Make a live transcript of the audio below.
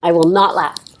I will not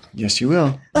laugh. Yes, you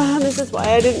will. This is why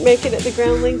I didn't make it at the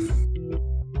Groundlings.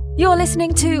 You're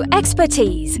listening to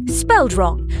Expertise, Spelled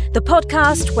Wrong, the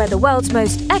podcast where the world's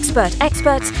most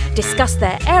experts discuss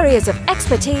their areas of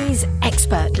expertise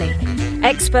expertly.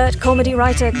 Expert comedy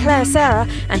writer Claire Sarah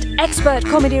and expert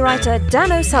comedy writer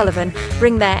Dan O'Sullivan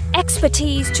bring their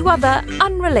expertise to other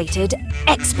unrelated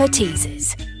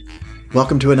expertises.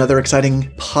 Welcome to another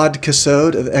exciting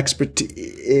podcast of Expertise.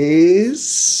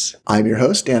 I'm your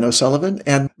host, Dan O'Sullivan,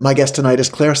 and my guest tonight is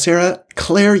Claire Sarah.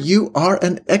 Claire, you are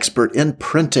an expert in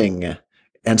printing,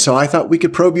 and so I thought we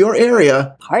could probe your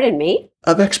area Pardon me?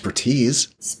 of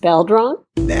expertise. Spelled wrong?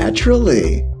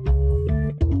 Naturally.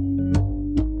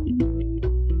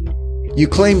 You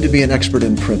claim to be an expert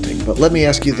in printing, but let me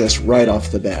ask you this right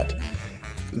off the bat.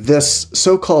 This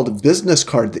so-called business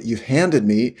card that you've handed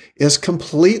me is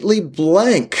completely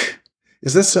blank.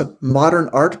 Is this a modern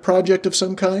art project of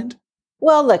some kind?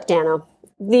 Well, look, Dano,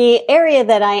 the area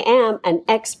that I am an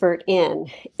expert in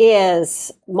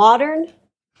is modern,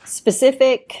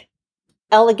 specific,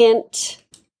 elegant.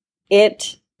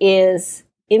 It is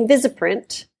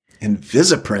Invisiprint.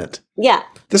 Invisiprint? Yeah.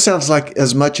 This sounds like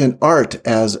as much an art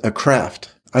as a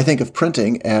craft. I think of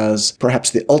printing as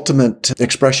perhaps the ultimate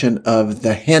expression of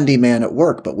the handyman at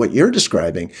work, but what you're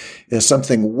describing is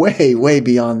something way, way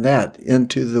beyond that,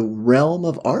 into the realm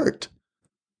of art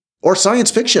or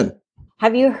science fiction.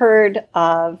 Have you heard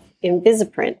of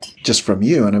Invisiprint? Just from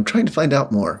you, and I'm trying to find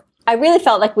out more. I really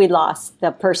felt like we lost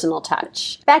the personal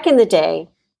touch. Back in the day,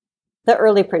 the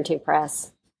early printing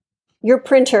press, your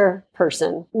printer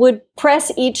person would press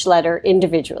each letter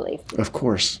individually. Of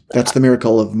course. That's the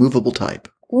miracle of movable type.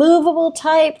 Movable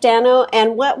type, Dano.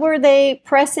 And what were they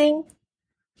pressing?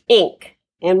 Ink.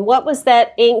 And what was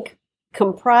that ink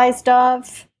comprised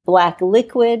of? Black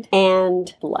liquid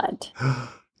and blood.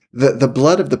 The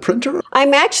blood of the printer?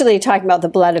 I'm actually talking about the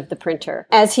blood of the printer.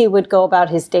 As he would go about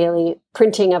his daily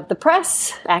printing of the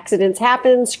press, accidents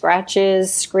happen,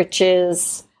 scratches,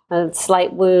 scritches, a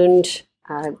slight wound,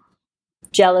 a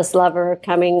jealous lover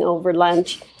coming over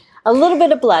lunch. A little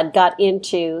bit of blood got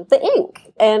into the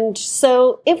ink. And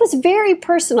so it was very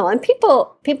personal. And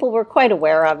people were quite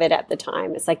aware of it at the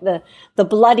time. It's like the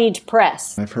bloodied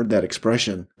press. I've heard that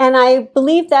expression. And I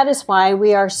believe that is why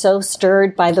we are so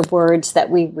stirred by the words that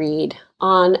we read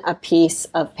on a piece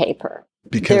of paper.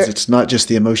 Because it's not just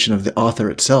the emotion of the author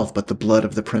itself, but the blood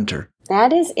of the printer.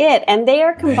 That is it. And they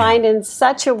are combined in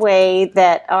such a way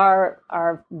that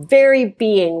our very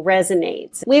being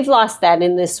resonates. We've lost that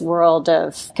in this world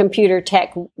of computer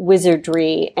tech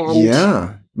wizardry. And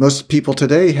yeah. Most people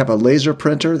today have a laser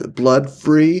printer,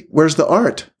 blood-free. Where's the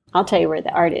art? I'll tell you where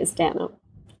the art is, Dano.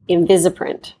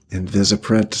 Invisiprint.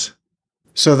 Invisiprint.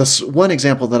 So this one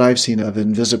example that I've seen of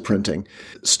Invisiprinting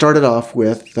started off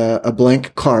with a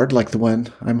blank card like the one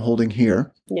I'm holding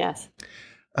here. Yes.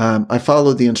 I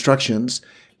followed the instructions.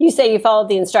 You say you followed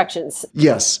the instructions.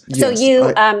 Yes. So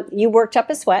you worked up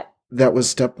a sweat. That was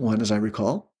step one, as I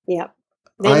recall. Yep.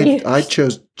 I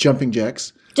chose jumping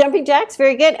jacks. Jumping jacks,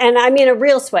 very good. And I mean a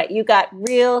real sweat. You got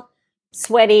real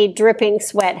sweaty, dripping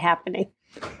sweat happening.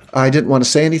 I didn't want to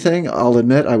say anything. I'll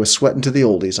admit I was sweating to the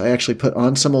oldies. I actually put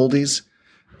on some oldies,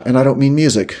 and I don't mean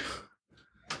music,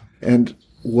 and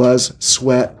was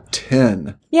sweat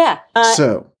 10. Yeah.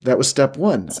 So that was step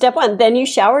one. Step one. Then you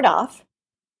showered off.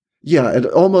 Yeah, it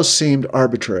almost seemed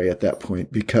arbitrary at that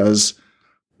point because,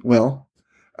 well,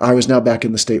 I was now back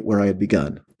in the state where I had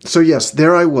begun. So yes,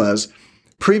 there I was,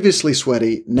 previously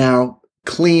sweaty, now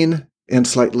clean and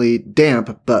slightly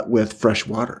damp, but with fresh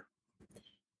water.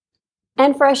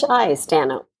 And fresh eyes,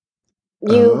 Dano.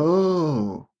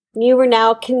 You were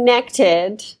now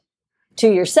connected to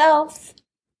yourself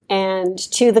and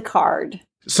to the card.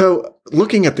 So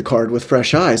looking at the card with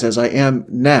fresh eyes, as I am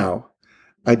now,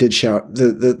 I did shower,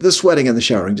 the sweating and the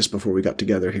showering just before we got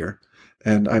together here.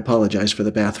 And I apologize for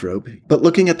the bathrobe. But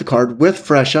looking at the card with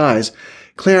fresh eyes,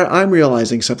 Claire, I'm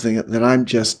realizing something that I'm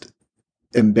just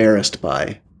embarrassed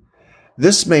by.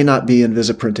 This may not be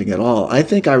Invisiprinting at all. I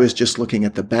think I was just looking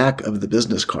at the back of the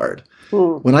business card.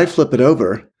 When I flip it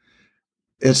over,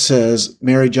 it says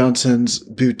Mary Johnson's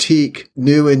Boutique,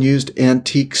 new and used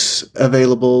antiques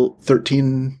available,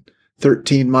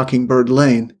 1313 Mockingbird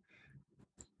Lane,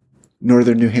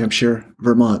 Northern New Hampshire,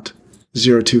 Vermont,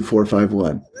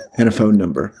 02451, and a phone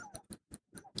number.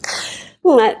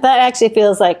 That actually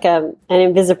feels like an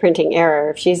Invisiprinting error.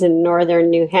 If she's in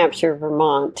Northern New Hampshire,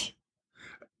 Vermont.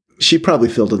 She probably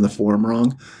filled in the form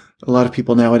wrong. A lot of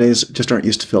people nowadays just aren't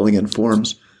used to filling in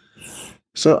forms.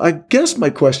 So I guess my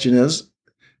question is,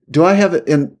 do I have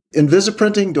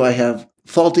Invisiprinting? Do I have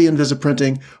faulty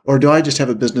Invisiprinting? Or do I just have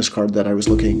a business card that I was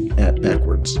looking at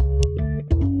backwards?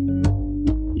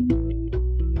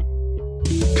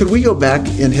 Could we go back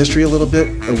in history a little bit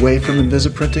away from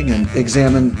Invisiprinting and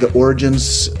examine the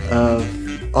origins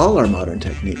of all our modern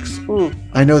techniques?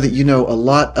 I know that you know a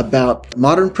lot about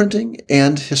modern printing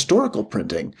and historical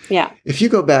printing. Yeah. If you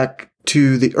go back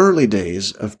to the early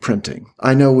days of printing,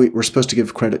 I know we're supposed to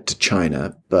give credit to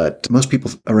China, but most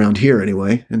people around here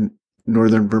anyway, in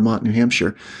northern Vermont, New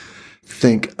Hampshire,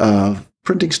 think of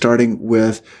printing starting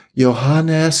with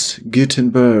Johannes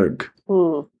Gutenberg.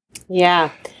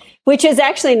 Yeah. Which is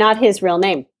actually not his real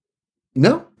name.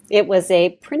 No, It was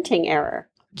a printing error.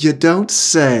 you don't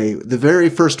say. The very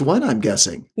first one, I'm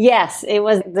guessing. Yes, it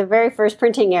was the very first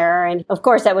printing error. And of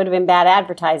course, that would have been bad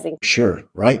advertising. Sure,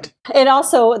 right. And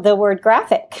also, the word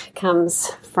graphic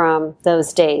comes from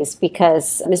those days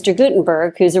because Mr.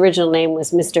 Gutenberg, whose original name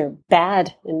was Mr.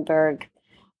 Badenberg,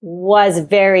 was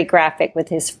very graphic with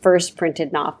his first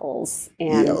printed novels.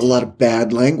 And Yeah, a lot of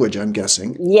bad language, I'm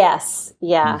guessing. yes,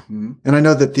 yeah. And I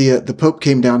know that the Pope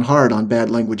came down hard on bad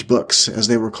language books, as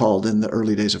they were called in the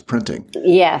early days of printing.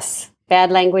 Yes, bad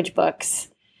language books.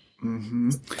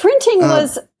 Printing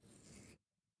was,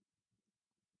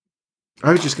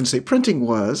 I was just going to say printing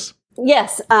was,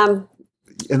 yes, and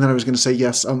then I was going to say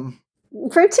yes.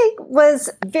 printing was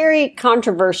a very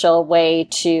controversial way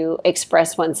to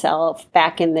express oneself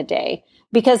back in the day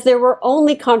because there were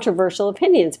only controversial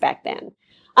opinions back then.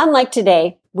 Unlike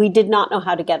today, we did not know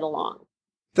how to get along.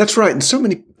 That's right. And so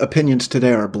many opinions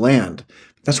today are bland.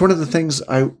 That's one of the things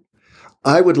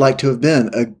I would like to have been,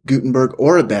 a Gutenberg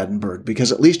or a Badenberg,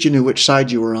 because at least you knew which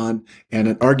side you were on, and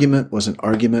an argument was an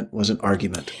argument was an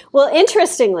argument. Well,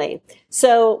 interestingly,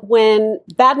 so when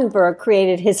Badenberg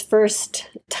created his first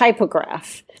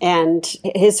typograph and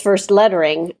his first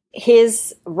lettering,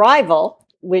 his rival,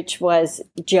 which was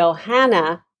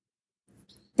Johanna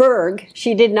Berg,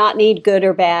 she did not need good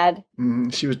or bad.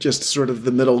 She was just sort of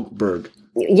the middle Berg.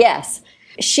 Yes.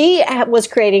 She was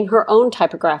creating her own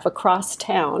typograph across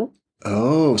town.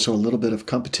 Oh, so a little bit of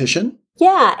competition?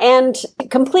 Yeah, and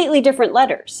completely different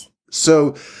letters.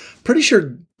 So pretty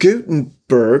sure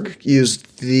Gutenberg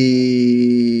used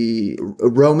the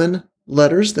Roman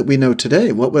letters that we know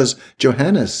today. What was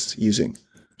Johannes using?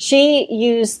 She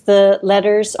used the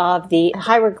letters of the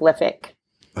hieroglyphic.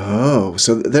 Oh,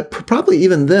 so that probably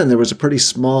even then there was a pretty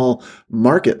small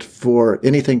market for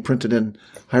anything printed in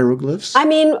hieroglyphs. I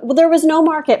mean, there was no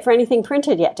market for anything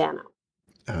printed yet, Dana.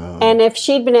 Oh. And if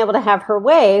she'd been able to have her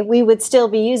way, we would still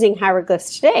be using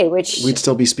hieroglyphs today, which We'd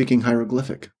still be speaking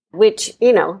hieroglyphic.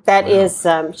 that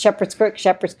is shepherd's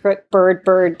crook,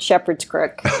 bird, shepherd's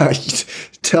crook.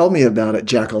 Tell me about it,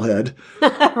 Jackalhead.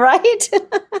 Right?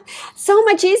 So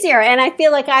much easier. And I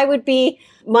feel like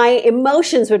my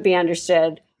emotions would be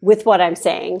understood with what I'm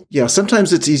saying. Yeah,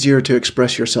 sometimes it's easier to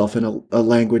express yourself in a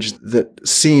language that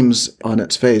seems on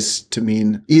its face to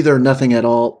mean either nothing at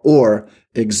all or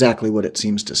exactly what it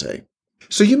seems to say.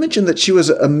 So you mentioned that she was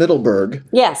a Middleburg.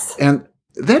 Yes. And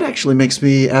that actually makes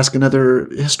me ask another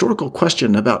historical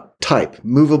question about type,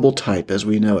 movable type as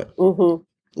we know it. Mm-hmm.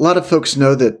 A lot of folks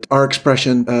know that our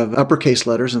expression of uppercase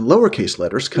letters and lowercase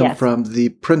letters come from the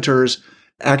printer's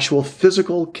actual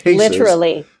physical cases.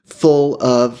 Literally. Full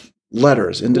of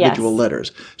letters, individual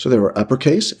letters. So there were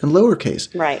uppercase and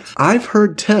lowercase. Right. I've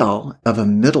heard tell of a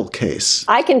middle case.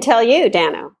 I can tell you,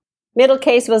 Dano. Middle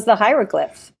case was the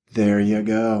hieroglyph. There you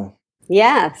go.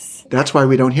 Yes. That's why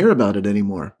we don't hear about it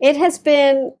anymore. It has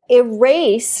been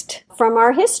erased from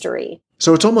our history.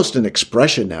 So it's almost an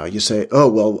expression now. You say, oh,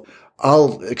 well,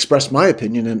 I'll express my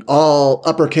opinion in all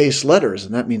uppercase letters,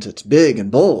 and that means it's big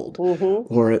and bold. Mm-hmm.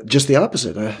 Or just the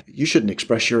opposite. You shouldn't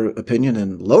express your opinion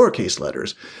in lowercase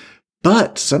letters.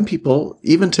 But some people,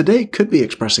 even today, could be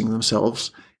expressing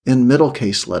themselves in middle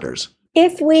case letters.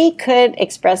 If we could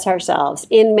express ourselves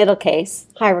in middle case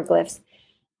hieroglyphs,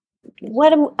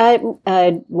 what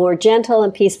a more gentle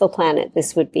and peaceful planet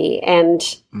this would be. And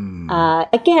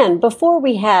again, before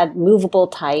we had movable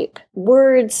type,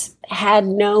 words had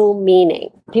no meaning.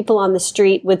 People on the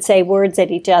street would say words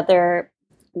at each other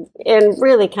in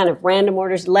really kind of random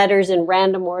orders, letters in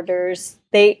random orders.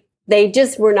 They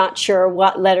just were not sure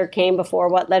what letter came before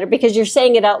what letter, because you're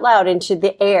saying it out loud into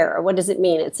the air. What does it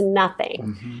mean? It's nothing.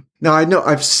 Mm-hmm. Now, I know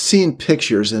I've seen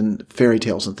pictures in fairy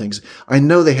tales and things. I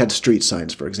know they had street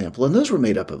signs, for example, and those were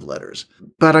made up of letters.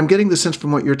 But I'm getting the sense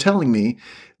from what you're telling me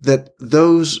that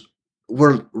those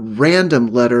were random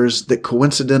letters that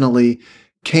coincidentally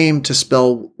came to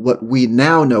spell what we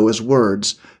now know as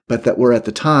words, but that were at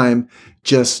the time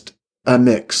just a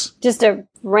mix. Just a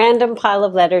random pile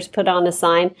of letters put on a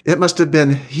sign. It must have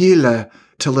been Hila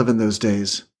to live in those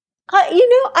days.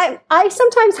 I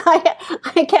sometimes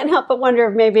I can't help but wonder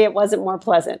if maybe it wasn't more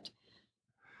pleasant.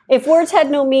 If words had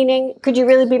no meaning, could you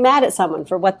really be mad at someone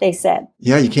for what they said?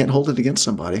 Yeah, you can't hold it against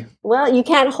somebody. Well, you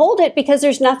can't hold it because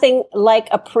there's nothing like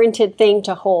a printed thing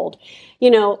to hold.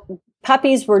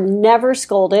 Puppies were never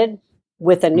scolded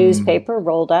with a newspaper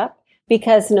rolled up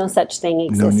because no such thing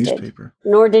existed. No newspaper.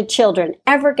 Nor did children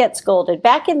ever get scolded.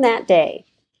 Back in that day,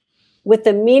 with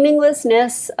the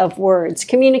meaninglessness of words,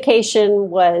 communication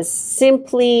was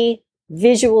simply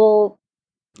visual.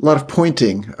 A lot of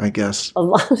pointing, I guess.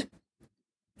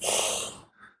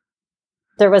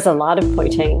 There was a lot of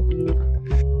pointing.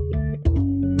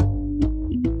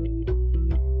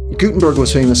 Gutenberg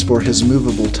was famous for his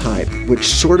movable type, which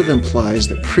sort of implies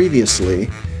that previously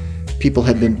people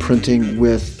had been printing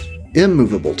with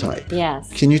immovable type.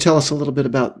 Yes. Can you tell us a little bit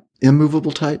about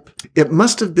immovable type? It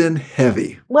must have been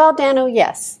heavy. Well, Dano,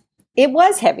 yes. It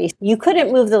was heavy. You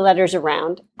couldn't move the letters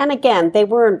around. And again, they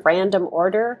were in random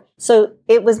order. So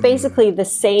it was basically the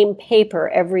same paper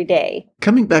every day.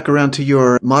 Coming back around to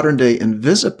your modern day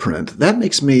Invisiprint, that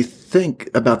makes me think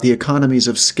about the economies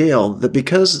of scale, that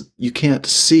because you can't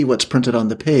see what's printed on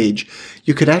the page,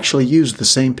 you could actually use the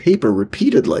same paper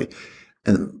repeatedly.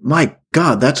 And my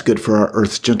God, that's good for our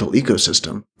Earth's gentle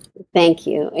ecosystem. Thank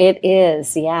you. It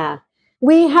is, yeah.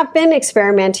 We have been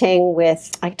experimenting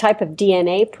with a type of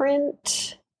DNA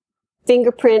print,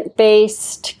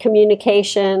 fingerprint-based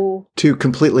communication. To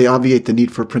completely obviate the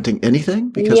need for printing anything?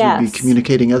 Because we'd be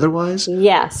communicating otherwise?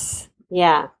 Yes,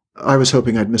 yeah. I was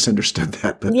hoping I'd misunderstood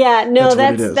that, but yeah, no,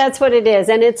 that's what it is,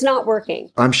 and it's not working.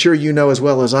 I'm sure you know as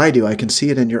well as I do. I can see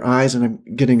it in your eyes, and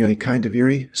I'm getting a kind of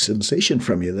eerie sensation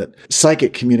from you that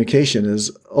psychic communication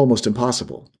is almost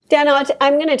impossible. Dano,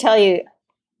 I'm going to tell you,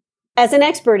 as an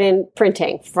expert in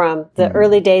printing from the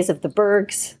early days of the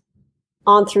Bergs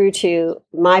on through to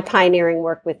my pioneering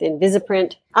work with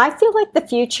Invisiprint, I feel like the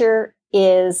future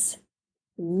is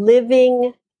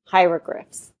living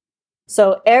hieroglyphs.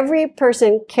 So every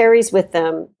person carries with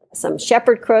them some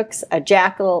shepherd crooks, a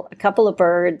jackal, a couple of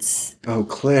birds. Oh,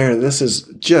 Claire, this is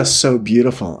just so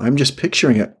beautiful. I'm just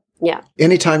picturing it. Yeah.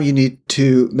 Anytime you need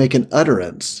to make an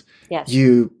utterance, yes.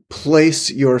 You place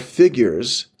your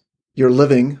figures, your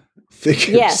living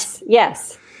figures.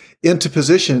 Yes. Into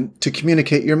position to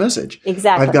communicate your message.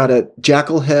 Exactly. I've got a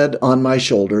jackal head on my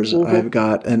shoulders. Mm-hmm. I've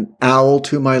got an owl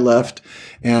to my left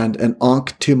and an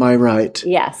ankh to my right.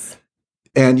 Yes.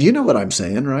 And you know what I'm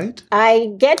saying, right?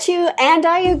 I get you, and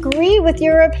I agree with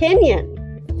your opinion.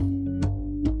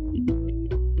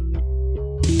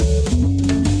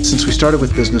 Since we started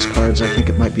with business cards, I think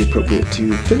it might be appropriate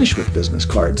to finish with business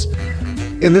cards.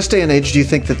 In this day and age, do you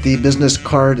think that the business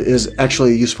card is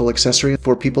actually a useful accessory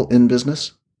for people in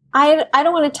business? I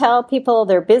don't want to tell people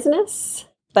their business,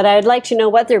 but I'd like to know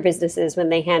what their business is when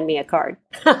they hand me a card.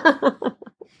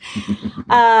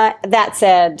 That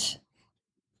said,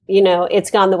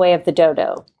 it's gone the way of the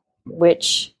dodo,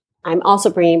 which I'm also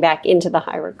bringing back into the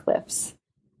hieroglyphs.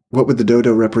 What would the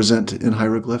dodo represent in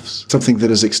hieroglyphs? Something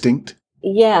that is extinct?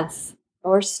 Yes,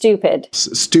 or stupid.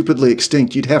 Stupidly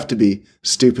extinct. You'd have to be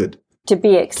stupid. To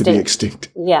be extinct. To be extinct.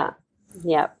 Yeah.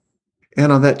 Yep.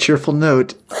 And on that cheerful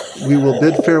note, we will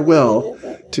bid farewell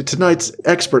to tonight's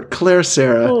expert, Claire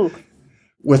Serra,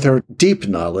 with her deep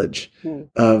knowledge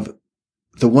of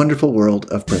the wonderful world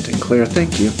of printing. Claire,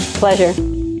 thank you. Pleasure.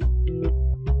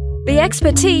 The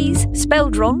Expertise,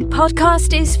 Spelled Wrong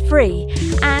podcast is free,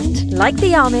 and like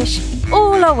the Amish,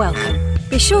 all are welcome.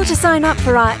 Be sure to sign up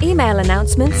for our email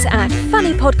announcements at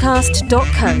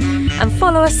funnypodcast.co and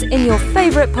follow us in your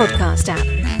favourite podcast app,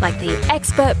 like the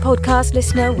expert podcast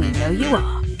listener we know you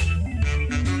are.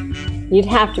 You'd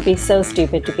have to be so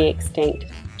stupid to be extinct.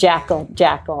 Jackal,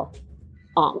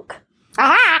 ankh.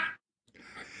 Ah!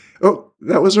 Oh,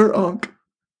 that was her ankh.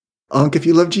 Ankh if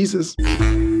you love Jesus.